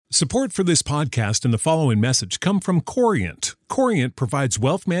Support for this podcast and the following message come from Corient. Corient provides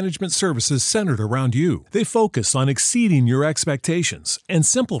wealth management services centered around you. They focus on exceeding your expectations and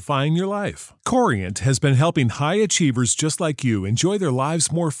simplifying your life. Corient has been helping high achievers just like you enjoy their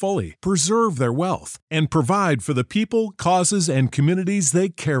lives more fully, preserve their wealth, and provide for the people, causes, and communities they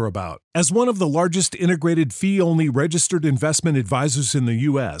care about. As one of the largest integrated fee-only registered investment advisors in the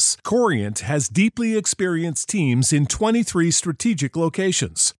U.S., Corient has deeply experienced teams in 23 strategic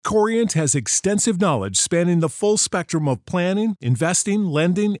locations. Corient has extensive knowledge spanning the full spectrum of planning, investing,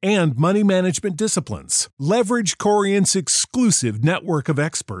 lending, and money management disciplines. Leverage Corient's exclusive network of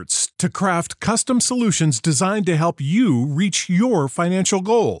experts to craft custom solutions designed to help you reach your financial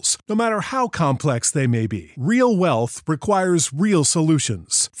goals, no matter how complex they may be. Real wealth requires real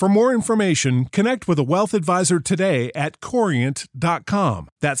solutions. For more information, connect with a wealth advisor today at Corient.com.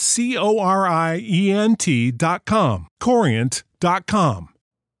 That's Corient.com. Corient.com.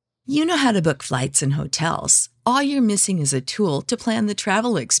 You know how to book flights and hotels. All you're missing is a tool to plan the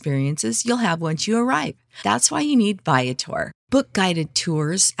travel experiences you'll have once you arrive. That's why you need Viator. Book guided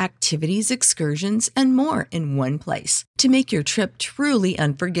tours, activities, excursions, and more in one place to make your trip truly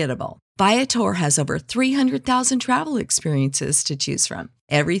unforgettable. Viator has over 300,000 travel experiences to choose from.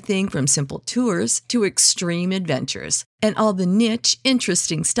 Everything from simple tours to extreme adventures and all the niche,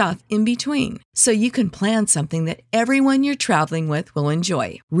 interesting stuff in between. So you can plan something that everyone you're traveling with will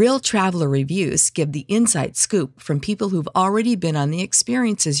enjoy. Real traveler reviews give the inside scoop from people who've already been on the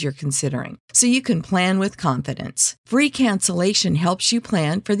experiences you're considering. So you can plan with confidence. Free cancellation helps you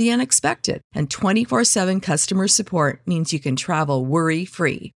plan for the unexpected. And 24/7 customer support means you can travel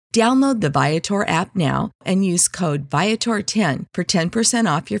worry-free. Download the Viator app now and use code Viator10 for 10%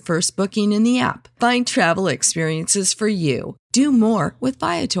 off your first booking in the app. Find travel experiences for you. Do more with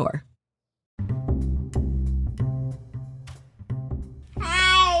Viator.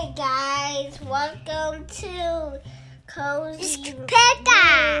 Hi guys, welcome to Cozy Room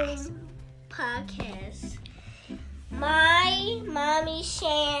Podcast. My mommy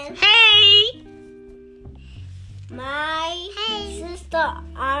Shan. Hey! My sister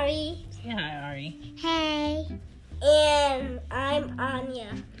Ari. Say hi, Ari. Hey. And I'm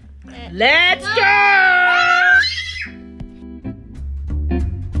Anya. Let's go!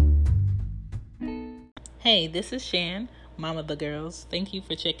 Hey, this is Shan, mom of the girls. Thank you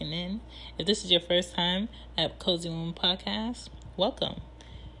for checking in. If this is your first time at Cozy Room Podcast, welcome.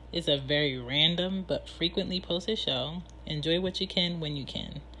 It's a very random but frequently posted show. Enjoy what you can when you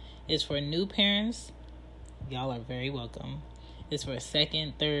can. It's for new parents. Y'all are very welcome. It's for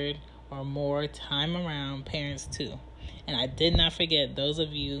second, third, or more time around parents too. And I did not forget those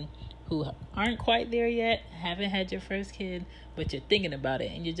of you who aren't quite there yet, haven't had your first kid, but you're thinking about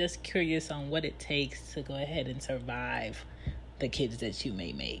it and you're just curious on what it takes to go ahead and survive the kids that you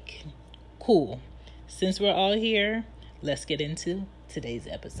may make. Cool. Since we're all here, let's get into today's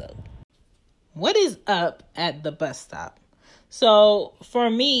episode. What is up at the bus stop? So for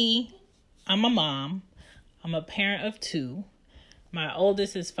me, I'm a mom. I'm a parent of two. My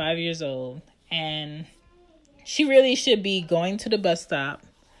oldest is 5 years old, and she really should be going to the bus stop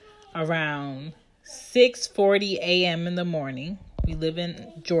around 6:40 a.m. in the morning. We live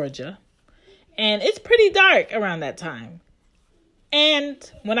in Georgia, and it's pretty dark around that time. And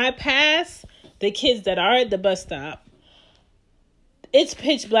when I pass the kids that are at the bus stop, it's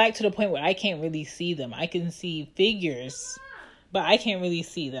pitch black to the point where I can't really see them. I can see figures, but I can't really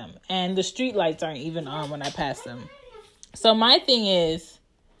see them. And the street lights aren't even on when I pass them. So my thing is,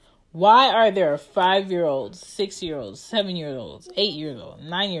 why are there 5-year-olds, 6-year-olds, 7-year-olds, 8-year-olds,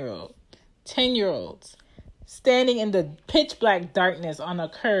 9-year-olds, 10-year-olds standing in the pitch black darkness on a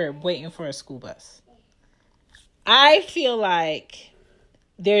curb waiting for a school bus? I feel like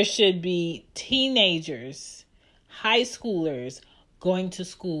there should be teenagers, high schoolers going to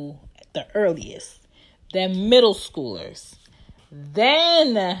school at the earliest, then middle schoolers,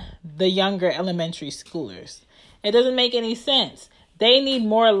 then the younger elementary schoolers. It doesn't make any sense. They need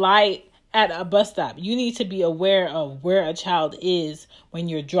more light at a bus stop. You need to be aware of where a child is when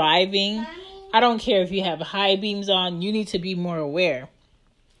you're driving. I don't care if you have high beams on. You need to be more aware.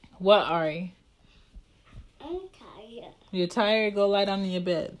 What, Ari? I'm tired. You're tired? Go lie down in your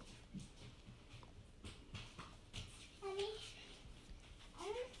bed. Mommy, I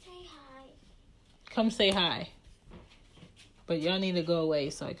want to say hi. Come say hi. But y'all need to go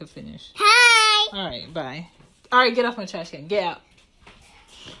away so I can finish. Hi. All right, bye. All right, get off my trash can. Get out.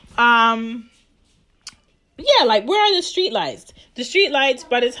 Yeah, like, where are the street lights? The street lights,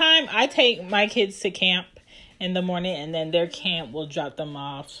 by the time I take my kids to camp in the morning, and then their camp will drop them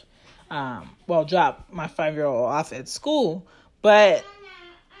off, drop my 5-year-old off at school. But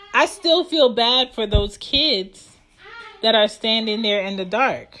I still feel bad for those kids that are standing there in the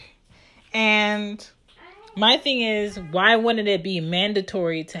dark. And my thing is, why wouldn't it be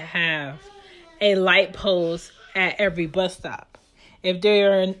mandatory to have a light post at every bus stop? If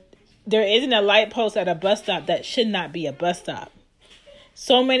there isn't a light post at a bus stop, that should not be a bus stop.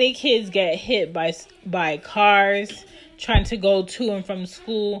 So many kids get hit by cars trying to go to and from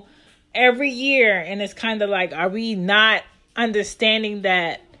school every year. And it's kind of like, are we not understanding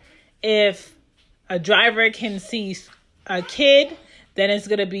that if a driver can see a kid, then it's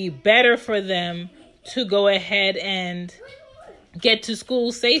going to be better for them to go ahead and get to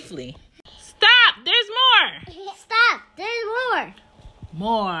school safely? Stop! There's more! Stop! There's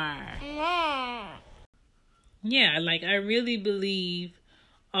More. more. Yeah, like I really believe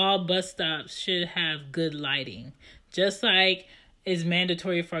all bus stops should have good lighting. Just like it's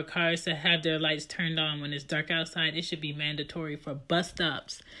mandatory for cars to have their lights turned on when it's dark outside, it should be mandatory for bus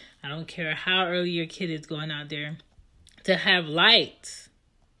stops. I don't care how early your kid is going out there to have lights.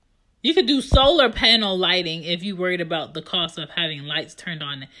 You could do solar panel lighting if you're worried about the cost of having lights turned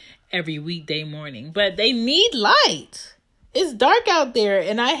on every weekday morning. But they need light. It's dark out there,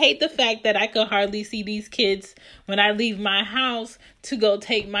 and I hate the fact that I could hardly see these kids when I leave my house to go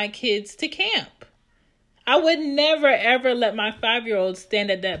take my kids to camp. I would never, ever let my 5-year-old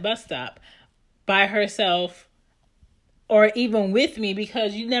stand at that bus stop by herself or even with me,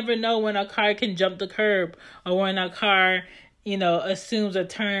 because you never know when a car can jump the curb or when a car, assumes a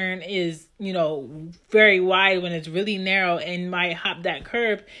turn is, very wide when it's really narrow and might hop that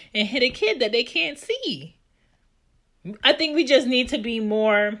curb and hit a kid that they can't see. I think we just need to be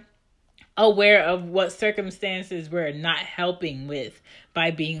more aware of what circumstances we're not helping with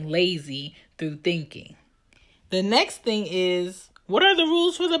by being lazy through thinking. The next thing is, what are the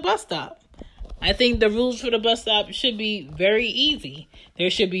rules for the bus stop? I think the rules for the bus stop should be very easy.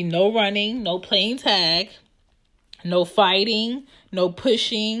 There should be no running, no playing tag, no fighting, no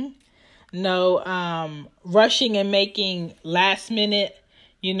pushing, no rushing and making last minute,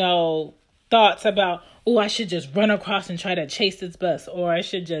 thoughts about, I should just run across and try to chase this bus, or I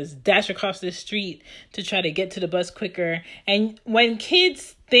should just dash across this street to try to get to the bus quicker. And when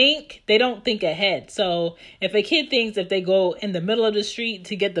kids think, they don't think ahead. So if a kid thinks if they go in the middle of the street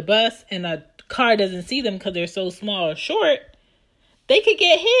to get the bus and a car doesn't see them because they're so small or short, they could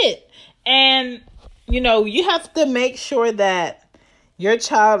get hit. And, you have to make sure that your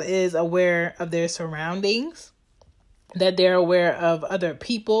child is aware of their surroundings, that they're aware of other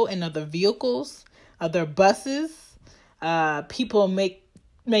people and other vehicles, other buses, people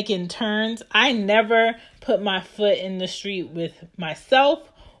making turns. I never put my foot in the street with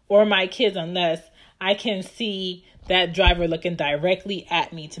myself or my kids unless I can see that driver looking directly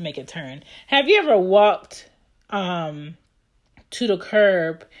at me to make a turn. Have you ever walked to the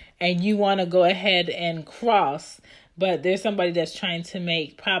curb and you want to go ahead and cross, but there's somebody that's trying to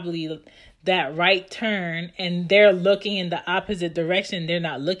make probably that right turn and they're looking in the opposite direction, they're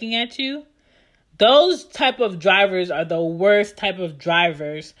not looking at you? Those type of drivers are the worst type of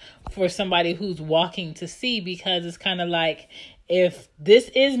drivers for somebody who's walking to see, because it's kind of like, if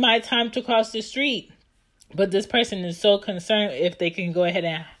this is my time to cross the street, but this person is so concerned if they can go ahead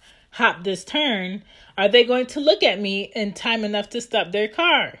and hop this turn, are they going to look at me in time enough to stop their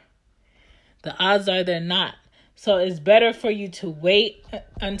car? The odds are they're not. So it's better for you to wait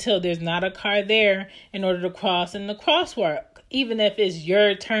until there's not a car there in order to cross in the crosswalk. Even if it's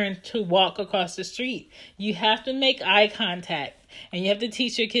your turn to walk across the street, you have to make eye contact, and you have to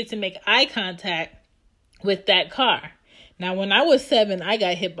teach your kids to make eye contact with that car. Now, when I was 7, I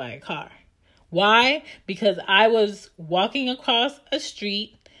got hit by a car. Why? Because I was walking across a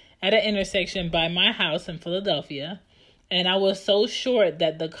street at an intersection by my house in Philadelphia, and I was so short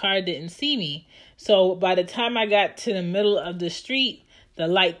that the car didn't see me. So by the time I got to the middle of the street, the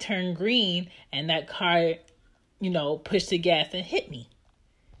light turned green, and that car pushed the gas and hit me.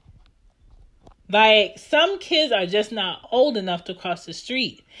 Like, some kids are just not old enough to cross the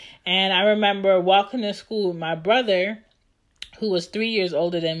street. And I remember walking to school with my brother, who was 3 years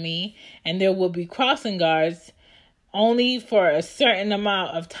older than me, and there would be crossing guards only for a certain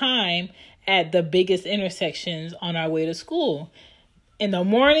amount of time at the biggest intersections on our way to school. In the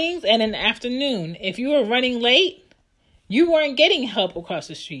mornings and in the afternoon, if you were running late, you weren't getting help across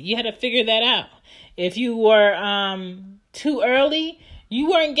the street. You had to figure that out. If you were too early, you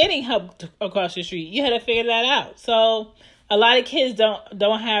weren't getting help across the street. You had to figure that out. So a lot of kids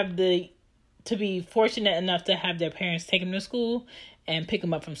don't have to be fortunate enough to have their parents take them to school and pick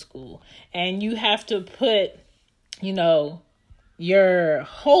them up from school. And you have to put, your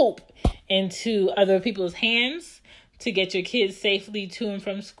hope into other people's hands to get your kids safely to and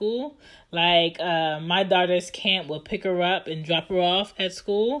from school. Like my daughter's camp will pick her up and drop her off at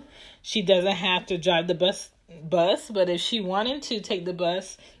school. She doesn't have to drive the bus, but if she wanted to take the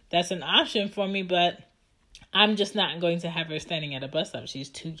bus, that's an option for me, but I'm just not going to have her standing at a bus stop. She's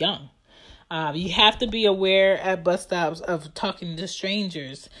too young. You have to be aware at bus stops of talking to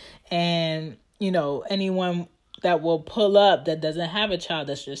strangers and, anyone that will pull up that doesn't have a child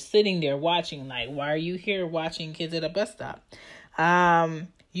that's just sitting there watching. Like, why are you here watching kids at a bus stop?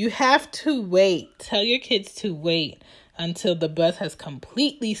 You have to wait. Tell your kids to wait until the bus has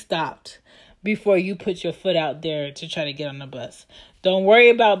completely stopped before you put your foot out there to try to get on the bus. Don't worry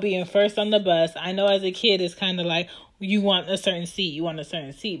about being first on the bus. I know as a kid, it's kind of like, you want a certain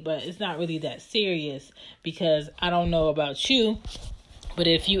seat, but it's not really that serious, because I don't know about you, but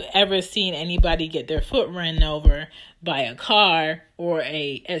if you ever seen anybody get their foot run over by a car or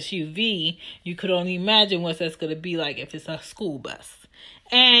a SUV, you could only imagine what that's going to be like if it's a school bus.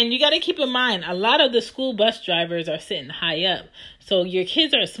 And you got to keep in mind, a lot of the school bus drivers are sitting high up. So your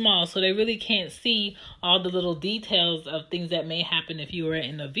kids are small, so they really can't see all the little details of things that may happen if you were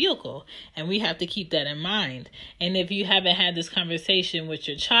in a vehicle. And we have to keep that in mind. And if you haven't had this conversation with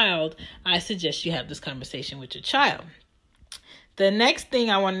your child, I suggest you have this conversation with your child. The next thing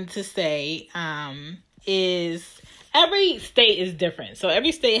I wanted to say is every state is different. So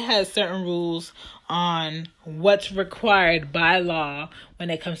every state has certain rules on what's required by law when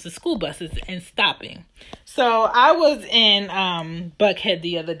it comes to school buses and stopping. So I was in Buckhead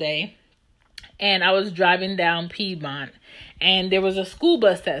the other day, and I was driving down Piedmont, and there was a school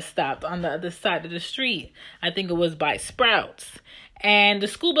bus that stopped on the other side of the street. I think it was by Sprouts. And the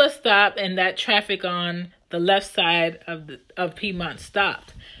school bus stopped, and that traffic on the left side of Piedmont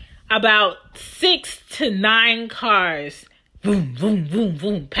stopped. About 6 to 9 cars, boom, boom, boom,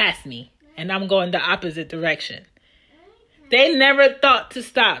 boom, past me. And I'm going the opposite direction. They never thought to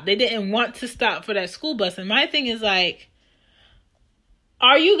stop. They didn't want to stop for that school bus. And my thing is like,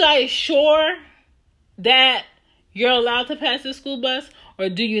 are you guys sure that you're allowed to pass the school bus, or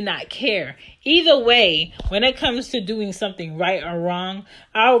do you not care? Either way, when it comes to doing something right or wrong,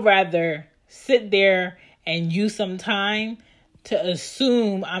 I would rather sit there and use some time to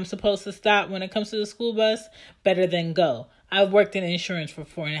assume I'm supposed to stop when it comes to the school bus better than go. I've worked in insurance for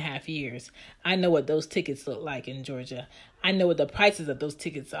 4.5 years. I know what those tickets look like in Georgia. I know what the prices of those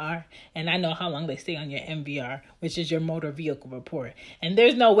tickets are, and I know how long they stay on your MVR, which is your motor vehicle report. And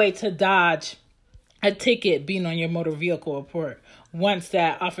there's no way to dodge a ticket being on your motor vehicle report once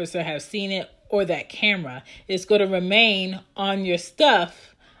that officer has seen it, or that camera. It's going to remain on your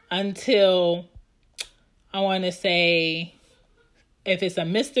stuff until, I want to say, if it's a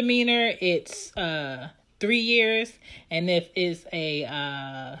misdemeanor, it's 3 years, and if it's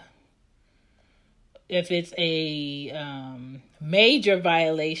a major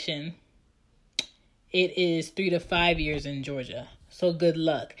violation, it is 3 to 5 years in Georgia. So good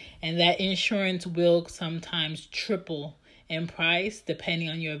luck. And that insurance will sometimes triple in price depending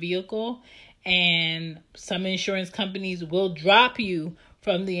on your vehicle. And some insurance companies will drop you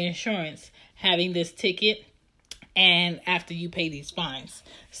from the insurance having this ticket, and after you pay these fines.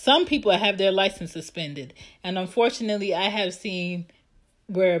 Some people have their license suspended. And unfortunately, I have seen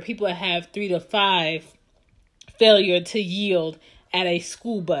where people have 3 to 5 failure to yield at a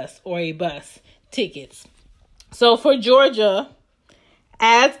school bus or a bus tickets. So for Georgia,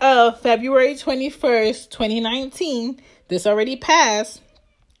 as of February 21st, 2019, this already passed,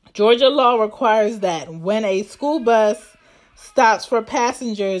 Georgia law requires that when a school bus stops for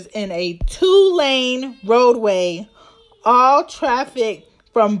passengers in a 2-lane roadway, all traffic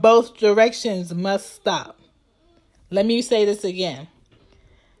from both directions must stop. Let me say this again.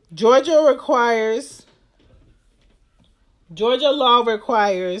 Georgia law requires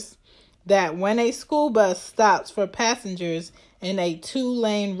that when a school bus stops for passengers in a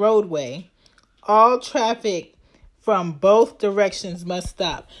 2-lane roadway, all traffic from both directions must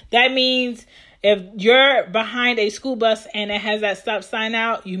stop. That means if you're behind a school bus and it has that stop sign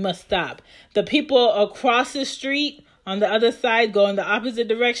out, you must stop. The people across the street on the other side going the opposite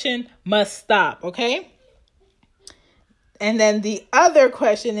direction must stop, okay? And then the other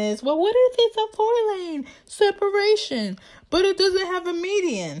question is, well, what if it's a 4-lane separation, but it doesn't have a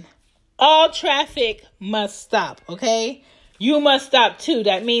median? All traffic must stop, okay? You must stop too.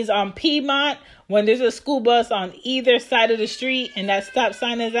 That means on Piedmont, when there's a school bus on either side of the street and that stop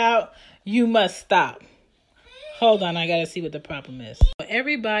sign is out, you must stop. Hold on, I gotta see what the problem is.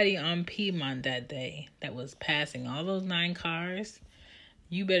 Everybody on Piedmont that day that was passing, all those 9 cars,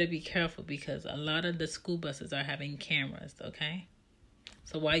 you better be careful because a lot of the school buses are having cameras, okay?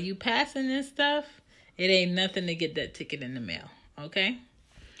 So while you passing this stuff, It ain't nothing to get that ticket in the mail. Okay?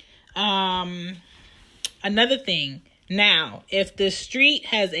 Another thing. Now, if the street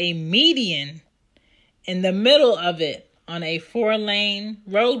has a median in the middle of it on a 4-lane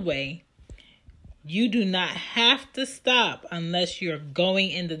roadway, you do not have to stop unless you're going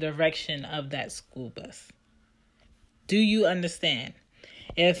in the direction of that school bus. Do you understand?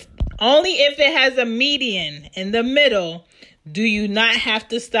 Only if it has a median in the middle, do you not have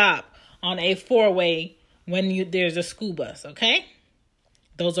to stop on a 4-way when there's a school bus, okay?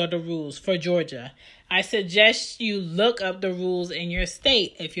 Those are the rules for Georgia. I suggest you look up the rules in your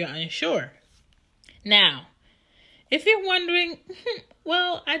state if you're unsure. Now, if you're wondering,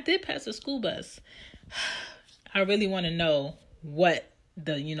 well, I did pass a school bus. I really want to know what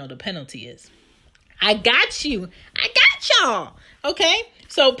the penalty is. I got you. I got y'all. Okay?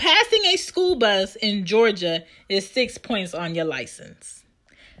 So passing a school bus in Georgia is 6 points on your license.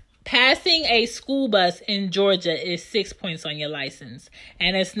 Passing a school bus in Georgia is 6 points on your license.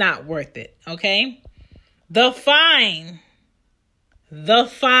 And it's not worth it. Okay? The fine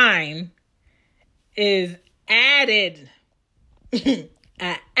is added.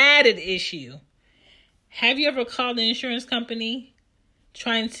 An added issue. Have you ever called an insurance company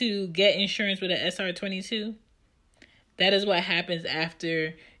trying to get insurance with an SR22? That is what happens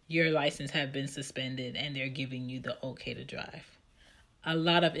after your license has been suspended and they're giving you the okay to drive. A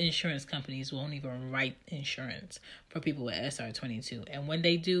lot of insurance companies won't even write insurance for people with SR22. And when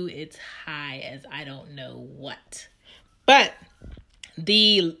they do, it's high as I don't know what. But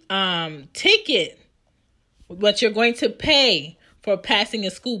the ticket, what you're going to pay for passing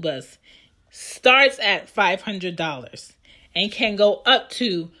a school bus, starts at $500 and can go up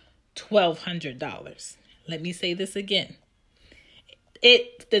to $1,200. Let me say this again.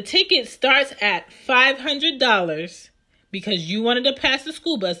 The ticket starts at $500 because you wanted to pass the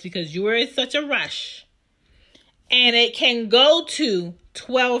school bus because you were in such a rush. And it can go to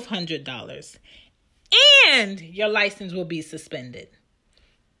 $1,200. And your license will be suspended.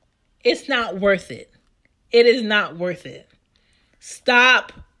 It's not worth it. It is not worth it.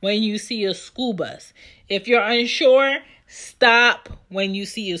 Stop when you see a school bus. If you're unsure, stop when you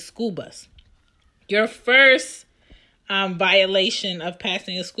see a school bus. Your first violation of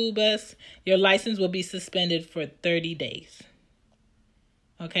passing a school bus, your license will be suspended for 30 days.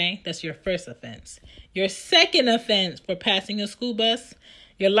 Okay? That's your first offense. Your second offense for passing a school bus,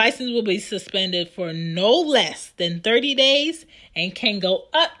 your license will be suspended for no less than 30 days and can go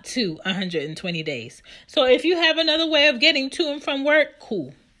up to 120 days. So if you have another way of getting to and from work,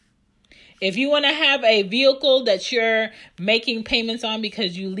 cool. If you want to have a vehicle that you're making payments on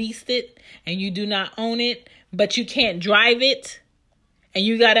because you leased it and you do not own it, but you can't drive it, and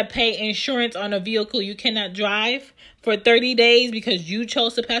you got to pay insurance on a vehicle you cannot drive for 30 days because you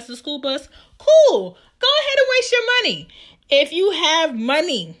chose to pass the school bus, cool. Go ahead and waste your money. If you have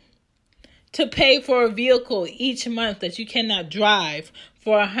money to pay for a vehicle each month that you cannot drive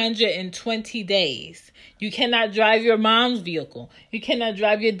for 120 days, you cannot drive your mom's vehicle. You cannot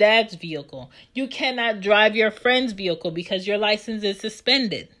drive your dad's vehicle. You cannot drive your friend's vehicle because your license is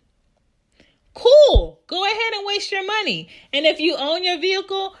suspended. Cool. Go ahead and waste your money. And if you own your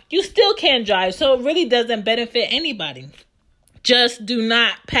vehicle, you still can't drive. So it really doesn't benefit anybody. Just do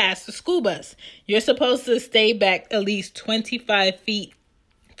not pass the school bus. You're supposed to stay back at least 25 feet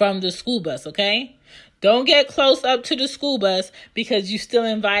from the school bus, okay? Don't get close up to the school bus because you're still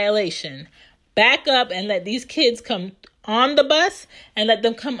in violation. Back up and let these kids come on the bus and let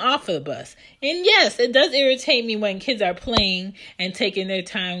them come off of the bus. And yes, it does irritate me when kids are playing and taking their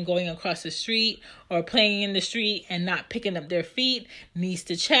time going across the street or playing in the street and not picking up their feet, knees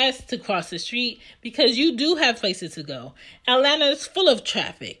to chest to cross the street because you do have places to go. Atlanta is full of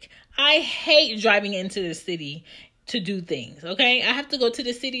traffic. I hate driving into the city to do things, okay? I have to go to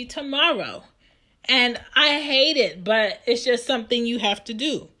the city tomorrow. And I hate it, but it's just something you have to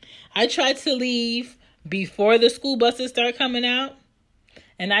do. I try to leave before the school buses start coming out.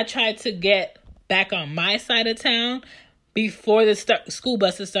 And I try to get back on my side of town before the school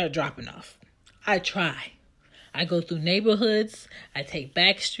buses start dropping off. I try. I go through neighborhoods. I take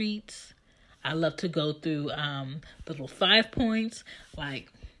back streets. I love to go through the little 5 points.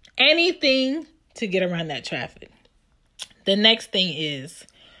 Like anything to get around that traffic. The next thing is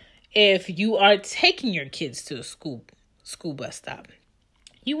if you are taking your kids to a school bus stop,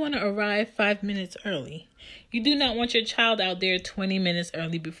 you want to arrive 5 minutes early. You do not want your child out there 20 minutes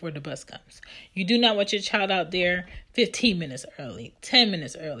early before the bus comes. You do not want your child out there 15 minutes early, 10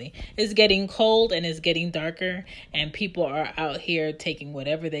 minutes early. It's getting cold and it's getting darker, and people are out here taking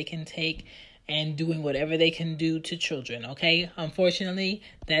whatever they can take and doing whatever they can do to children, okay? Unfortunately,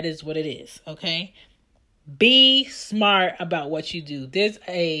 that is what it is, okay? Be smart about what you do. There's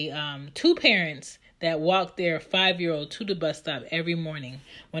two parents that walk their 5-year-old to the bus stop every morning.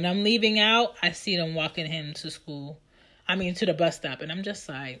 When I'm leaving out, I see them walking him to the bus stop. And I'm just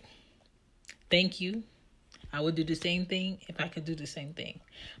like, thank you. I would do the same thing if I could do the same thing.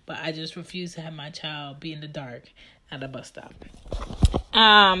 But I just refuse to have my child be in the dark at a bus stop.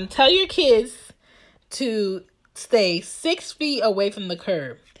 Tell your kids to stay 6 feet away from the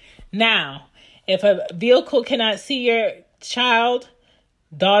curb. Now, if a vehicle cannot see your child,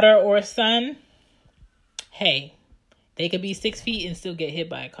 daughter, or son, hey, they could be 6 feet and still get hit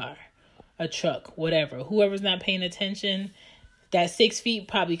by a car, a truck, whatever. Whoever's not paying attention, that 6 feet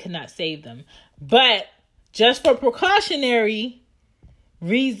probably could not save them. But just for precautionary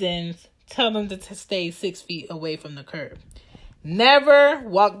reasons, tell them to stay 6 feet away from the curb. Never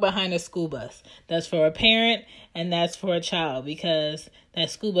walk behind a school bus. That's for a parent and that's for a child, because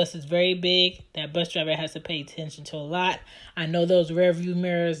that school bus is very big. That bus driver has to pay attention to a lot. I know those rear view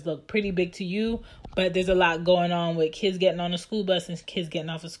mirrors look pretty big to you, but there's a lot going on with kids getting on the school bus and kids getting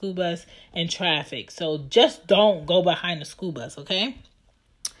off the school bus and traffic. So just don't go behind the school bus, okay?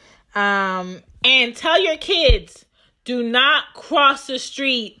 And tell your kids, do not cross the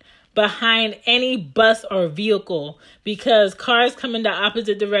street behind any bus or vehicle, because cars coming the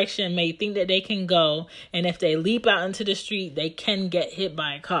opposite direction may think that they can go, and if they leap out into the street, they can get hit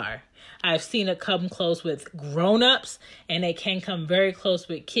by a car. I've seen it come close with grown-ups, and it can come very close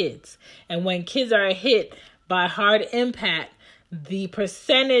with kids. And when kids are hit by hard impact, the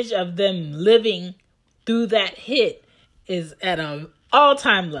percentage of them living through that hit is at an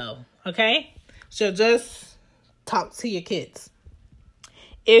all-time low, okay? So just talk to your kids.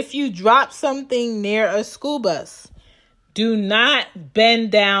 If you drop something near a school bus, do not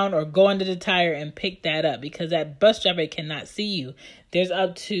bend down or go under the tire and pick that up, because that bus driver cannot see you. There's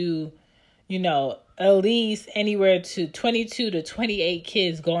up to, at least anywhere to 22 to 28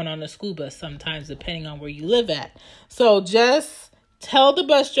 kids going on the school bus sometimes, depending on where you live at. So just tell the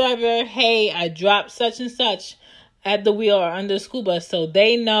bus driver, hey, I dropped such and such at the wheel or under the school bus, so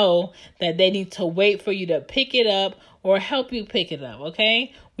they know that they need to wait for you to pick it up or help you pick it up,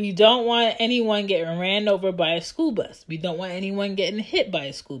 okay? We don't want anyone getting ran over by a school bus. We don't want anyone getting hit by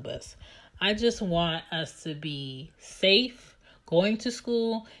a school bus. I just want us to be safe going to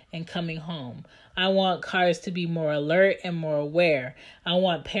school and coming home. I want cars to be more alert and more aware. I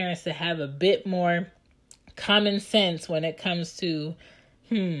want parents to have a bit more common sense when it comes to,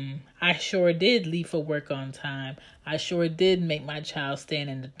 I sure did leave for work on time. I sure did make my child stand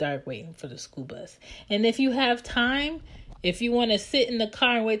in the dark waiting for the school bus. And if you have time, if you want to sit in the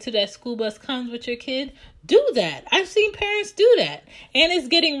car and wait till that school bus comes with your kid, do that. I've seen parents do that. And it's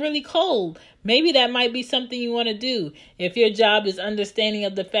getting really cold. Maybe that might be something you want to do. If your job is understanding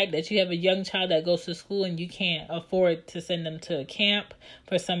of the fact that you have a young child that goes to school and you can't afford to send them to a camp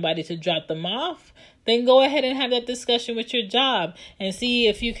for somebody to drop them off, then go ahead and have that discussion with your job and see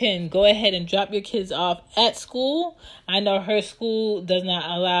if you can go ahead and drop your kids off at school. I know her school does not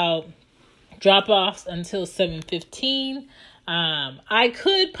allow drop-offs until 7:15. I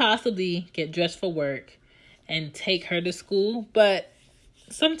could possibly get dressed for work and take her to school, but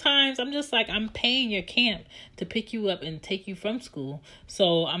sometimes I'm just like, I'm paying your camp to pick you up and take you from school,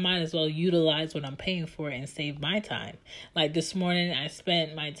 so I might as well utilize what I'm paying for and save my time. Like this morning, I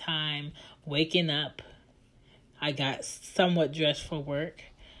spent my time waking up. I got somewhat dressed for work.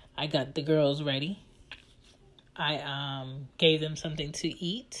 I got the girls ready. I gave them something to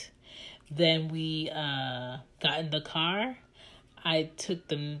eat. Then we got in the car. I took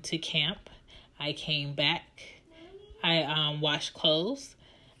them to camp. I came back. I washed clothes.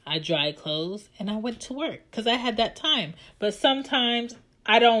 I dried clothes. And I went to work because I had that time. But sometimes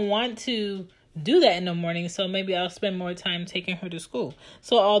I don't want to do that in the morning, so maybe I'll spend more time taking her to school.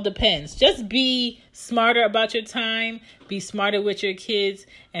 So it all depends. Just be smarter about your time. Be smarter with your kids.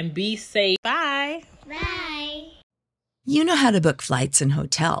 And be safe. Bye. Bye. You know how to book flights and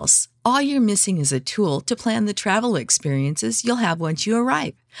hotels. All you're missing is a tool to plan the travel experiences you'll have once you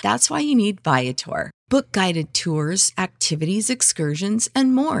arrive. That's why you need Viator. Book guided tours, activities, excursions,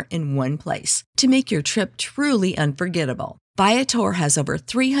 and more in one place to make your trip truly unforgettable. Viator has over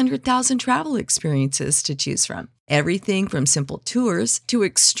 300,000 travel experiences to choose from. Everything from simple tours to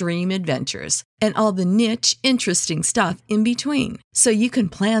extreme adventures and all the niche, interesting stuff in between. So you can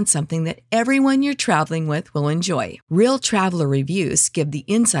plan something that everyone you're traveling with will enjoy. Real traveler reviews give the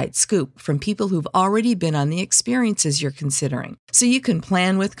inside scoop from people who've already been on the experiences you're considering. So you can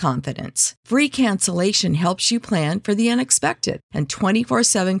plan with confidence. Free cancellation helps you plan for the unexpected. And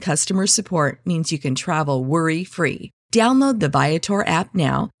 24/7 customer support means you can travel worry-free. Download the Viator app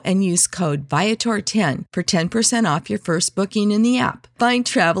now and use code Viator10 for 10% off your first booking in the app. Find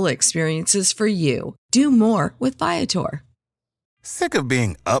travel experiences for you. Do more with Viator. Sick of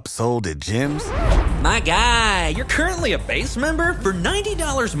being upsold at gyms? My guy, you're currently a base member? For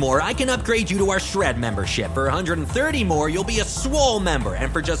 $90 more, I can upgrade you to our Shred membership. For $130 more, you'll be a Swole member.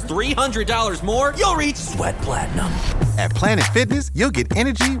 And for just $300 more, you'll reach Sweat Platinum. At Planet Fitness, you'll get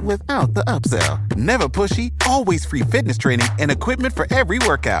energy without the upsell. Never pushy, always free fitness training and equipment for every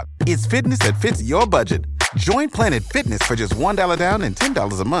workout. It's fitness that fits your budget. Join Planet Fitness for just $1 down and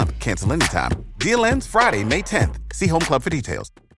 $10 a month. Cancel anytime. Deal ends Friday, May 10th. See Home Club for details.